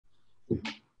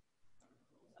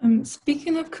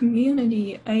Speaking of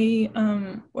community, I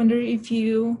wonder if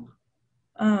you,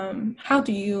 how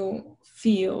do you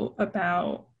feel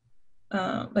about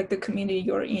like the community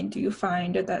you're in? Do you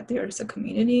find that there's a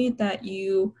community that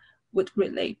you would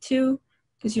relate to?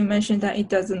 Because you mentioned that it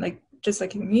doesn't, like, just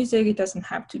like in music, it doesn't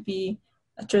have to be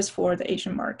just for the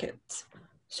Asian market.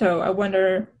 So I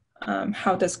wonder,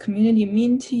 how does community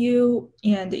mean to you,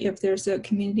 and if there's a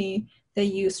community that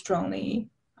you strongly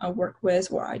work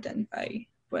with or identify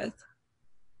with.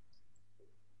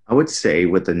 I would say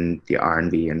within the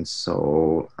R&B and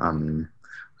soul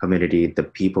community, the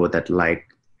people that like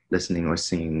listening or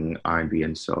singing R&B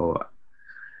and soul,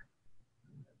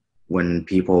 when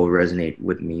people resonate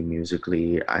with me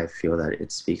musically, I feel that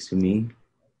it speaks to me.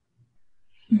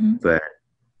 Mm-hmm. But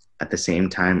at the same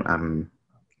time,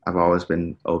 I've always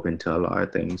been open to a lot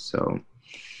of things. So,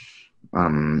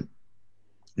 um,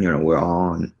 we're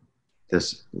all on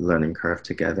this learning curve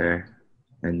together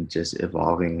and just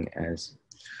evolving as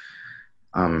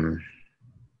um,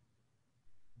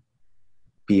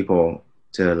 people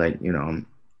to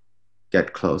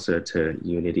get closer to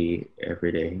unity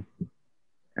every day.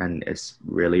 And it's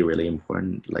really, really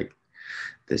important, like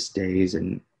this days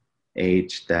and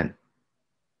age, that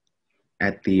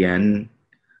at the end,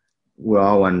 we're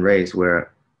all one race. We're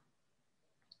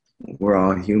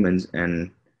all humans,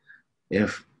 and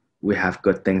if we have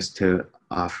good things to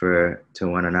offer to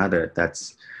one another,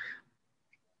 that's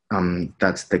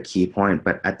the key point.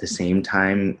 But at the same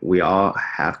time, we all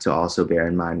have to also bear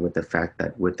in mind with the fact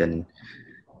that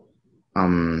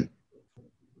um,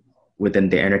 within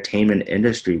the entertainment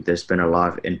industry, there's been a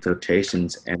lot of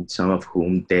infiltrations, and some of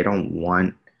whom they don't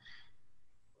want,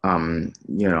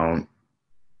 you know,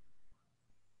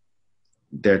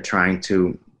 they're trying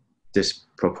to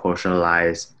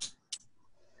disproportionalize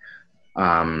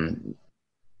um,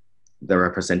 the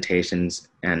representations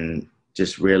and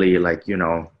just really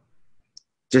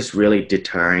just really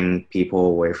deterring people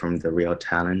away from the real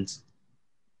talents.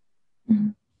 Mm-hmm.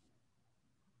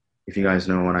 If you guys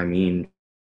know what I mean.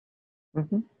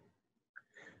 Mm-hmm.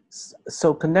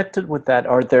 So connected with that,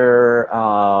 are there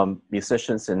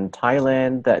musicians in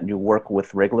Thailand that you work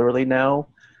with regularly now?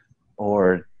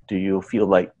 Or do you feel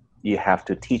like you have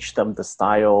to teach them the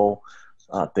style,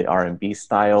 the R&B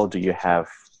style? Do you have,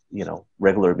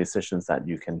 regular musicians that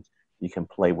you can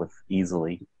play with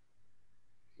easily?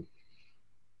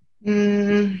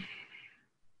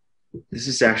 This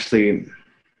is actually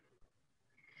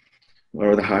one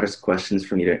of the hardest questions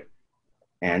for me to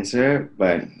answer,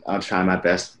 but I'll try my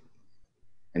best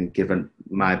and give it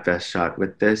my best shot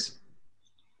with this.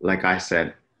 Like I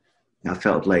said, I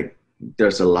felt like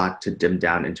there's a lot to dim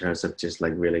down in terms of just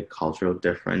like really cultural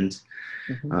difference.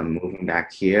 Mm-hmm. Moving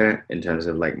back here in terms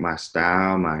of like my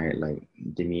style, my like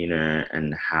demeanor,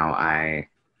 and how I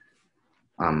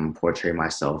portray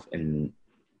myself in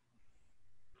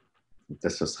the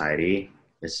society.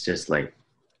 It's just like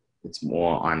it's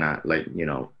more on a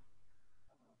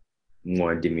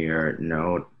more demure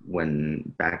note.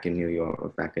 When back in New York or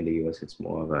back in the US, it's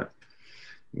more of a,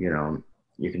 you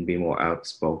can be more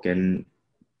outspoken.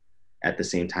 At the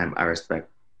same time, I respect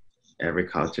every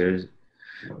culture,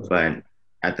 but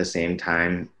at the same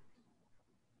time,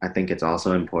 I think it's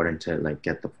also important to like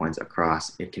get the points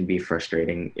across. It can be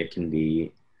frustrating. It can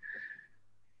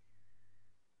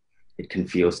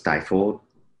feel stifled,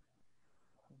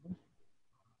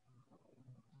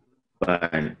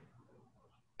 but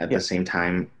at the Yeah. same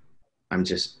time, I'm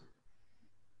just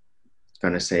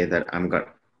gonna say that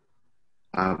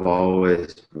I've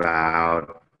always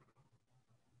vowed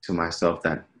to myself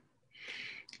that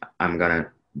I'm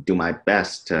gonna do my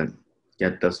best to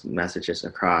get those messages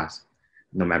across,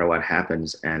 no matter what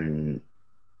happens. And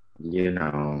you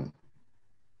know,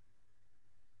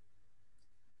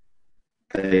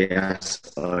 the yes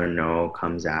or no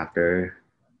comes after,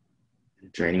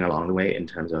 draining along the way in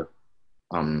terms of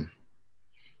um,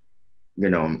 you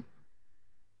know,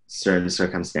 certain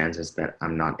circumstances that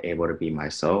I'm not able to be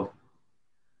myself.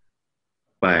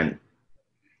 But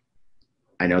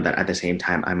I know that at the same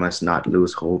time, I must not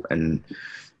lose hope and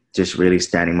just really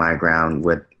standing my ground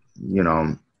with, you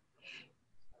know,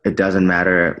 it doesn't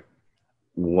matter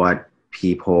what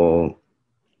people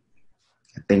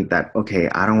think that, okay,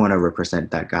 I don't want to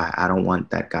represent that guy. I don't want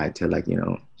that guy to like,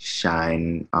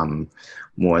 shine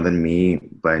more than me.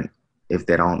 But if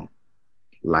they don't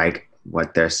like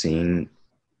what they're seeing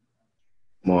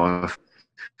more,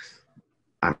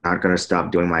 I'm not going to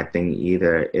stop doing my thing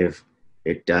either if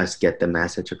it does get the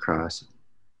message across,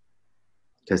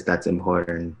 because that's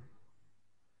important.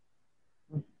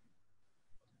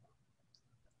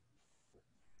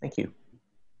 Thank you.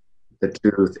 the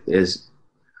truth is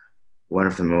one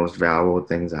of the most valuable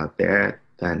things out there,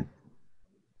 then,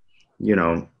 you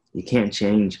know, you can't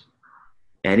change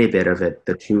any bit of it.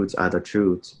 The truths are the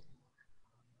truths.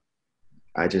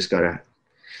 I just gotta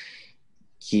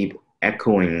keep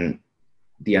echoing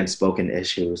the unspoken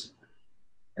issues,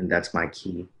 and that's my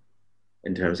key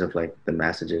in terms of like the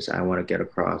messages I want to get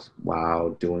across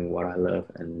while doing what I love,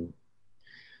 and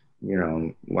you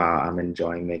know, while I'm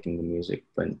enjoying making the music,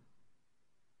 but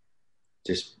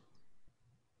just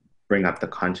bring up the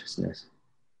consciousness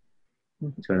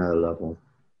to another level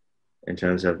in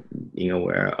terms of being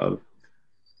aware of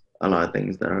a lot of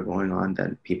things that are going on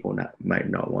that people might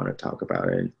not want to talk about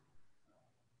it.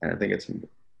 And I think it's,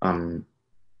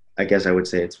 I guess I would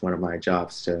say it's one of my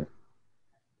jobs to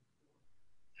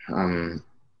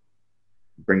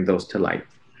bring those to light.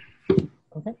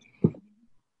 Okay,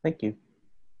 thank you.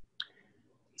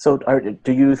 So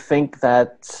do you think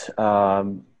that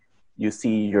you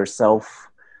see yourself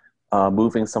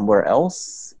moving somewhere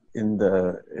else in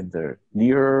the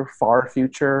near, far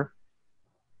future?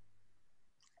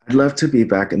 I'd love to be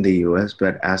back in the US,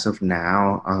 but as of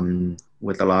now,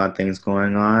 with a lot of things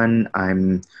going on,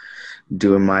 I'm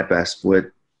doing my best with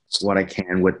what I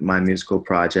can with my musical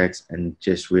projects and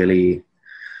just really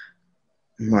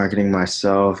marketing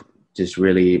myself, just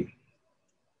really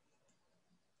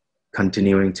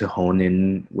continuing to hone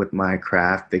in with my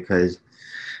craft, because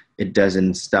it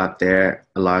doesn't stop there.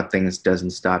 A lot of things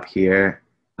doesn't stop here.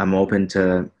 I'm open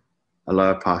to a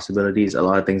lot of possibilities. A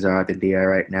lot of things are up in the air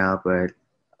right now, but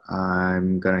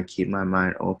I'm gonna keep my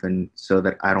mind open so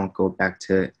that I don't go back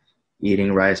to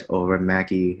eating rice over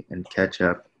Maggie and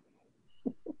ketchup.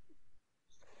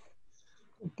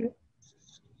 Okay.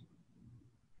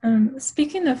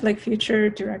 Speaking of like future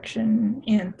direction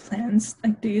and plans,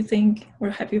 like do you think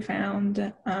or have you found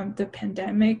the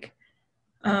pandemic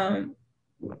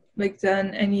like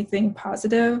done anything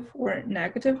positive or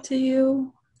negative to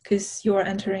you? Because you're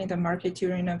entering the market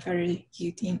during a very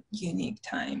unique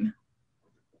time.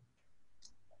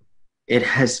 It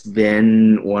has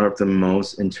been one of the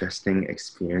most interesting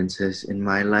experiences in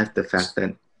my life. The fact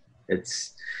that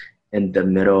it's in the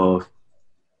middle of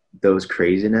those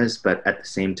craziness, but at the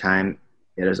same time,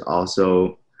 it has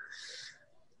also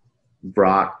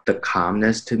brought the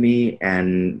calmness to me,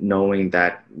 and knowing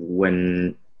that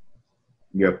when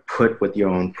you're put with your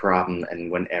own problem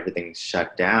and when everything's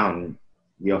shut down,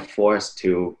 you're forced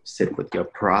to sit with your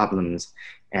problems.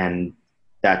 And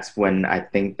that's when I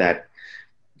think that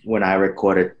when I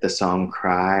recorded the song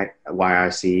Cry,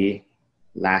 YRC,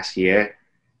 last year,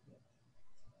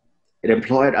 it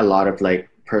employed a lot of like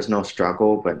personal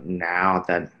struggle. But now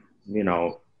that, you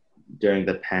know, during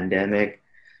the pandemic,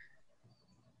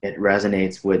 it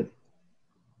resonates with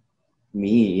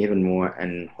me even more,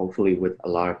 and hopefully with a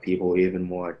lot of people even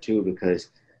more too, because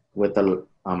with the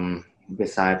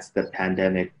besides the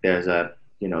pandemic, there's a,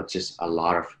 you know, just a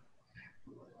lot of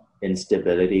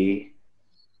instability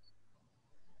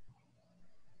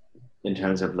in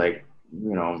terms of like,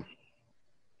 you know,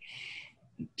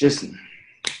 just,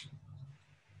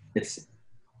 it's,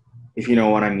 if you know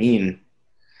what I mean,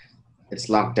 it's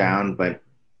locked down, but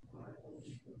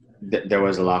there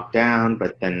was a lockdown,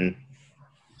 but then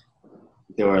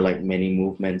there were like many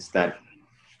movements that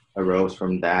arose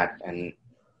from that, and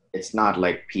it's not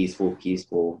like peaceful.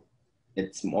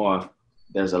 It's more,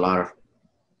 there's a lot of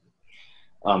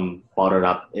bottled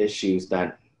up issues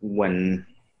that when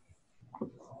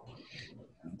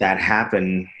that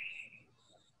happened,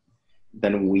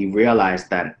 then we realized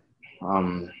that,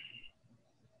 you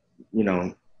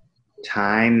know,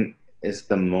 time is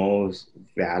the most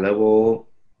valuable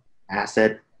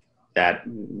asset that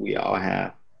we all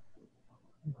have.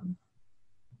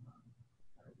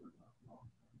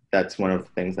 That's one of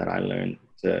the things that I learned,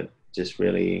 to just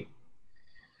really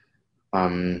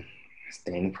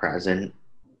staying present,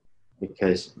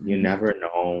 because you never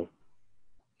know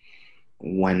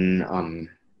when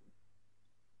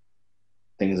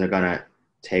things are gonna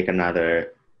take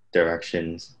another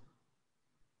directions.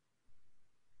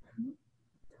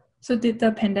 So did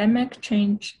the pandemic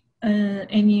change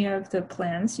any of the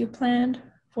plans you planned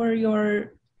for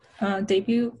your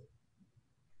debut?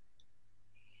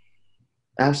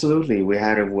 Absolutely, we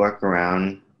had to work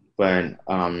around, but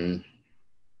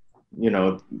you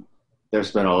know,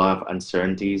 there's been a lot of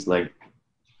uncertainties. Like,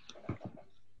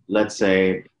 let's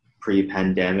say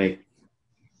pre-pandemic,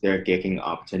 there are gigging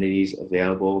opportunities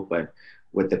available, but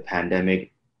with the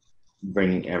pandemic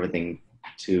bringing everything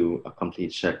to a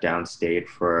complete shutdown state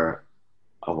for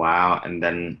a while, and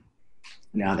then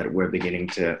now that we're beginning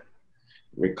to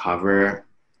recover,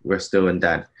 we're still in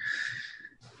that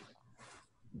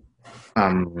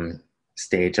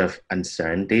stage of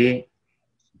uncertainty,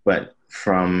 but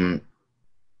from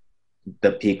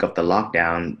the peak of the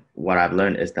lockdown, what I've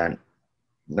learned is that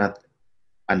not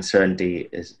uncertainty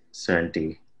is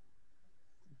certainty.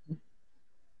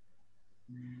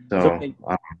 So,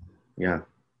 yeah.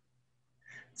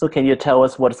 So can you tell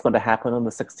us what's going to happen on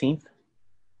the 16th?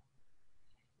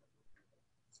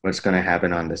 What's going to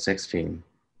happen on the 16th?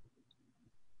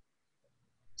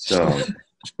 So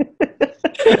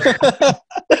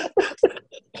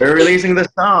we're releasing the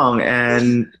song,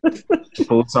 and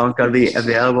full song can be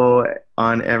available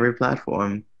on every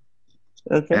platform.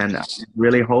 Okay. And I'm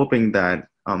really hoping that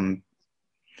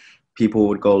people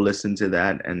would go listen to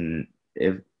that, and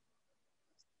if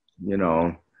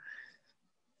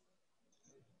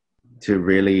to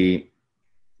really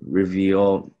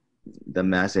reveal the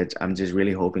message, I'm just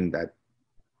really hoping that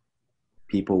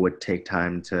people would take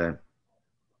time to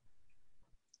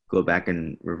go back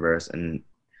in reverse and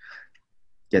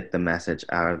get the message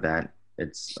out of that.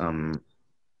 It's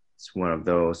one of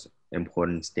those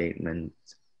important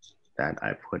statements that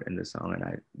I put in the song, and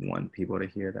I want people to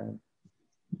hear that.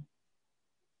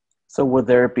 So would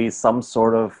there be some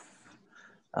sort of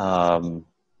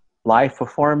live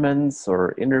performance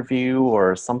or interview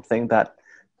or something that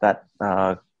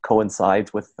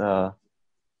coincides with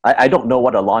I don't know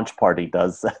what a launch party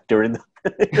does during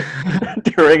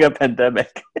during a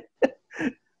pandemic.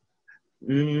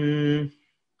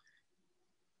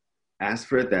 As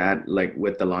for that, like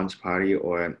with the launch party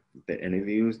or the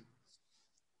interviews,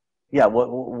 yeah,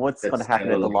 what's going to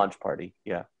happen at the launch party?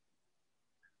 Yeah,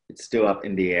 it's still up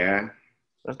in the air.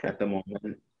 Okay. At the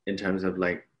moment, in terms of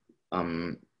like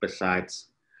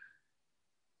besides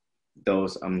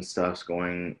those stuffs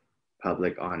going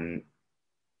public on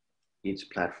each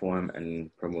platform and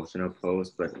promotional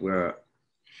posts, but we're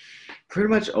pretty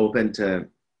much open to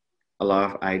a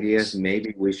lot of ideas.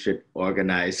 Maybe we should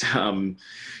organize I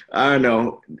don't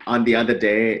know, on the other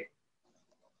day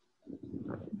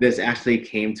this actually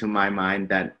came to my mind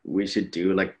that we should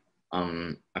do like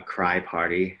a cry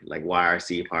party, like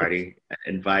YRC party,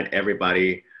 invite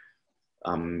everybody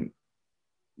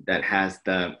that has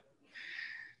the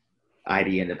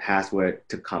ID and the password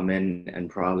to come in, and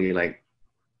probably like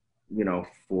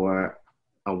for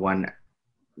a 1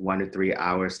 to 3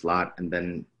 hour slot, and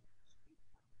then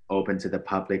open to the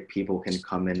public. People can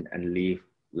come in and leave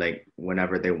like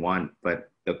whenever they want,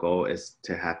 but the goal is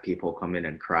to have people come in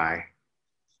and cry.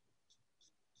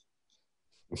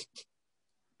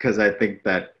 Because I think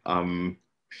that I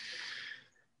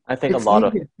think a lot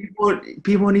of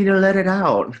people need to let it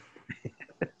out.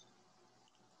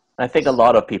 I think a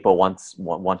lot of people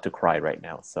want to cry right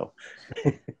now. So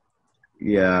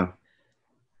yeah,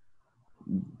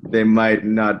 they might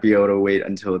not be able to wait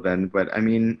until then, but I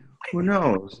mean, who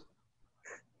knows?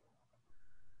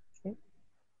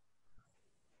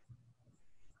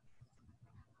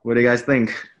 What do you guys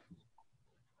think?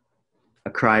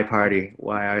 A cry party,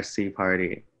 YRC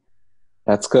party.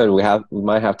 That's good. We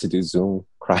might have to do Zoom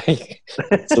cry,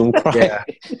 Zoom cry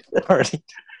party.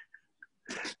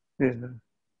 Yeah.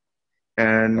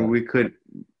 And we could,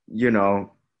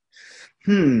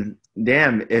 damn,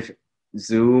 if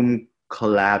Zoom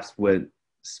collabs with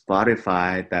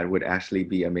Spotify, that would actually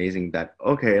be amazing. That,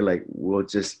 okay, like we'll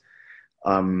just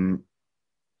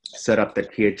set up the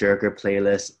tearjerker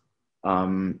playlist,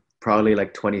 probably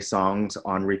like 20 songs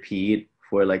on repeat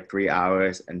for like 3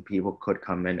 hours, and people could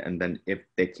come in, and then if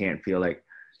they can't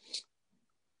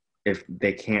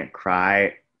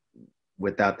cry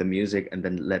without the music, and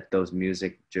then let those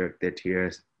music jerk their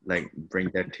tears, like bring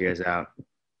their tears out,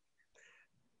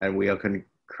 and we all can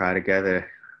cry together.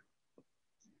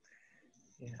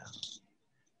 Yeah.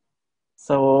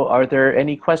 So are there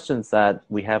any questions that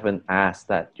we haven't asked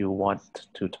that you want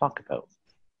to talk about?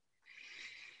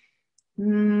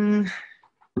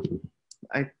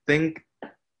 I think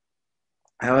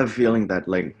I have a feeling that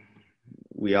like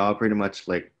we all pretty much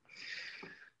like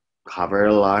covered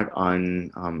a lot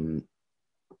on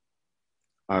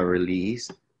our release,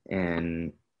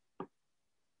 and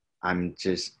I'm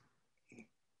just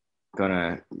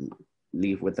gonna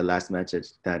leave with the last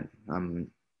message that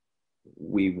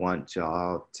we want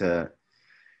y'all to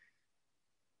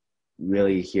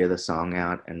really hear the song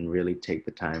out and really take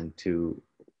the time to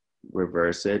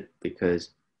reverse it, because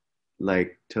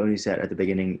like Tony said at the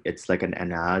beginning, it's like an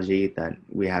analogy that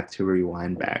we have to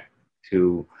rewind back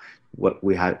to what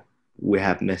we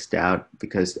have missed out,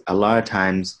 because a lot of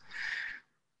times,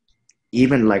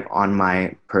 even like on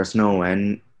my personal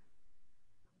end,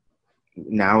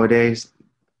 nowadays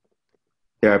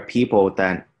there are people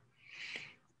that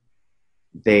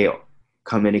they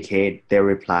communicate, they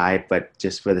reply, but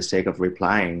just for the sake of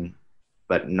replying,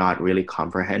 but not really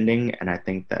comprehending. And I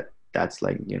think that that's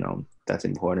like, you know, that's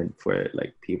important for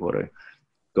like people to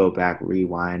go back,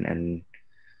 rewind, and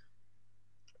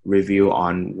review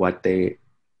on what they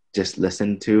just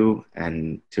listened to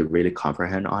and to really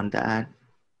comprehend on that.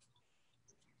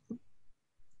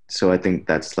 So I think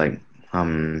that's like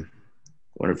one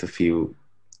of the few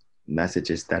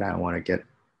messages that I want to get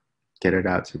it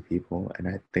out to people. And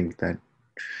I think that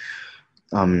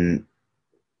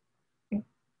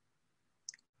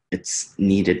it's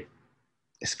needed,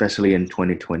 especially in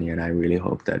 2020, and I really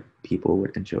hope that people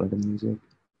would enjoy the music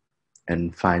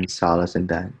and find solace in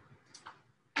that.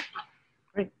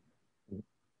 Great.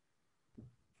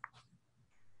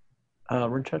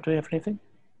 Runchao, do you have anything?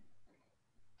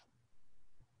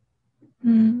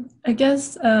 I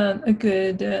guess a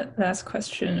good last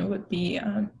question would be,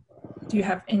 do you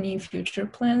have any future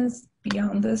plans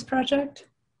beyond this project?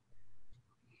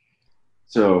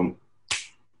 So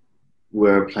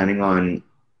we're planning on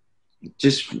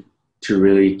just to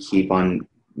really keep on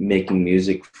making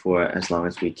music for as long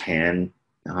as we can.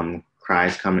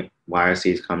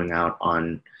 YRC is coming out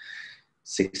on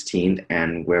 16th,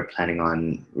 and we're planning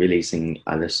on releasing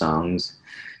other songs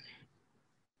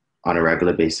on a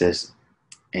regular basis,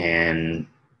 and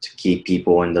to keep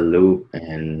people in the loop.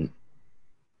 And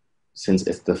since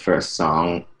it's the first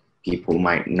song, people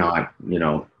might not, you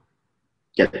know,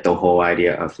 get the whole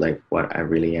idea of like what I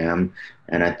really am.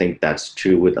 And I think that's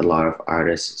true with a lot of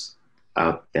artists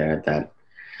out there that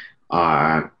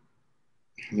are,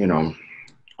 you know,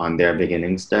 on their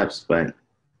beginning steps. But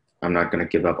I'm not going to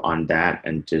give up on that,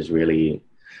 and just really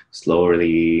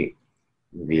slowly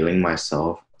revealing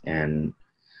myself and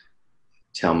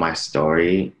tell my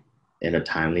story in a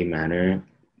timely manner.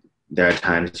 There are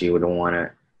times you don't want to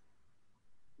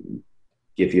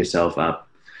give yourself up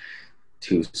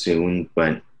too soon,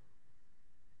 but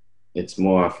it's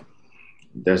more of,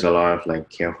 there's a lot of like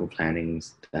careful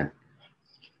plannings that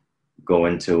go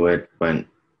into it. But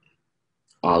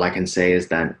all I can say is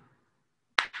that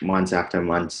months after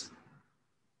months,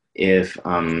 if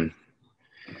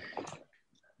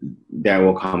there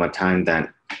will come a time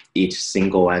that each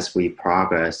single, as I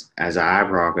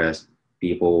progress,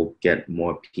 people get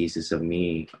more pieces of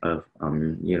me, of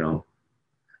you know,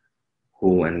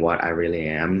 who and what I really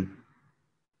am.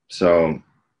 So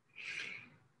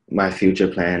my future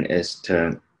plan is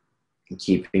to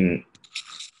keep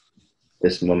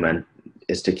this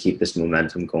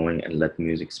momentum going and let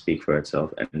music speak for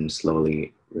itself, and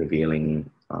slowly revealing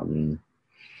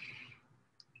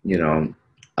you know,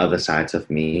 other sides of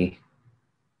me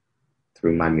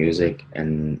through my music,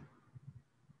 and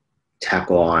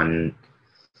tackle on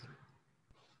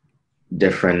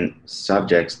different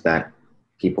subjects that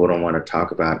people don't want to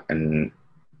talk about, and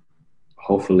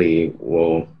hopefully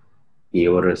we'll be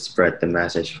able to spread the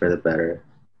message for the better.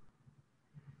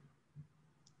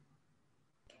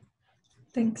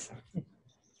 Thanks.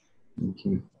 Thank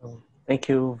you. Thank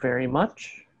you very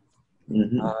much.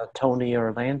 Tony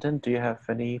or Landon, do you have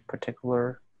any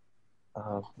particular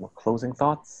closing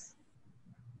thoughts?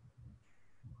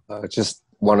 Just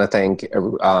want to thank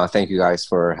you guys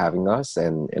for having us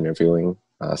and interviewing.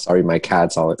 Sorry, my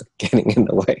cat's all getting in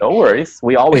the way. No worries.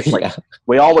 We always like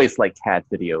cat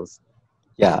videos.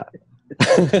 Yeah.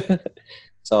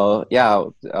 So yeah,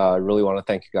 really want to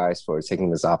thank you guys for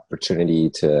taking this opportunity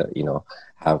to, you know,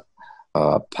 have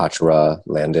Pachara,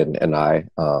 Landon, and I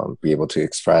be able to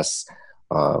express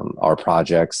our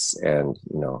projects, and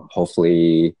you know,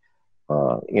 hopefully,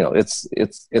 you know,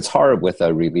 it's hard with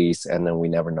a release, and then we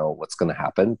never know what's going to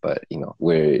happen. But you know,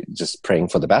 we're just praying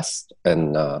for the best,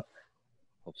 and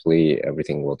hopefully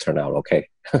everything will turn out okay.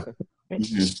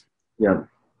 Yeah,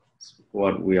 it's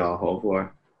what we all hope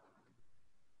for.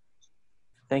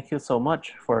 Thank you so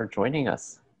much for joining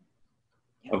us.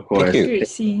 Of course. Thank you.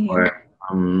 Seeing you.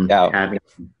 Yeah.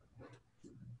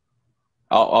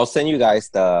 I'll send you guys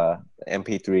the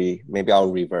MP3. Maybe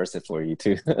I'll reverse it for you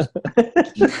too.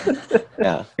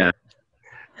 Yeah.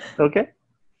 Okay.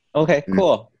 Okay,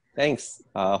 cool. Thanks.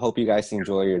 Hope you guys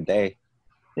enjoy your day.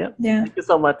 Yeah. Yeah. Thank you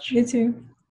so much. You too.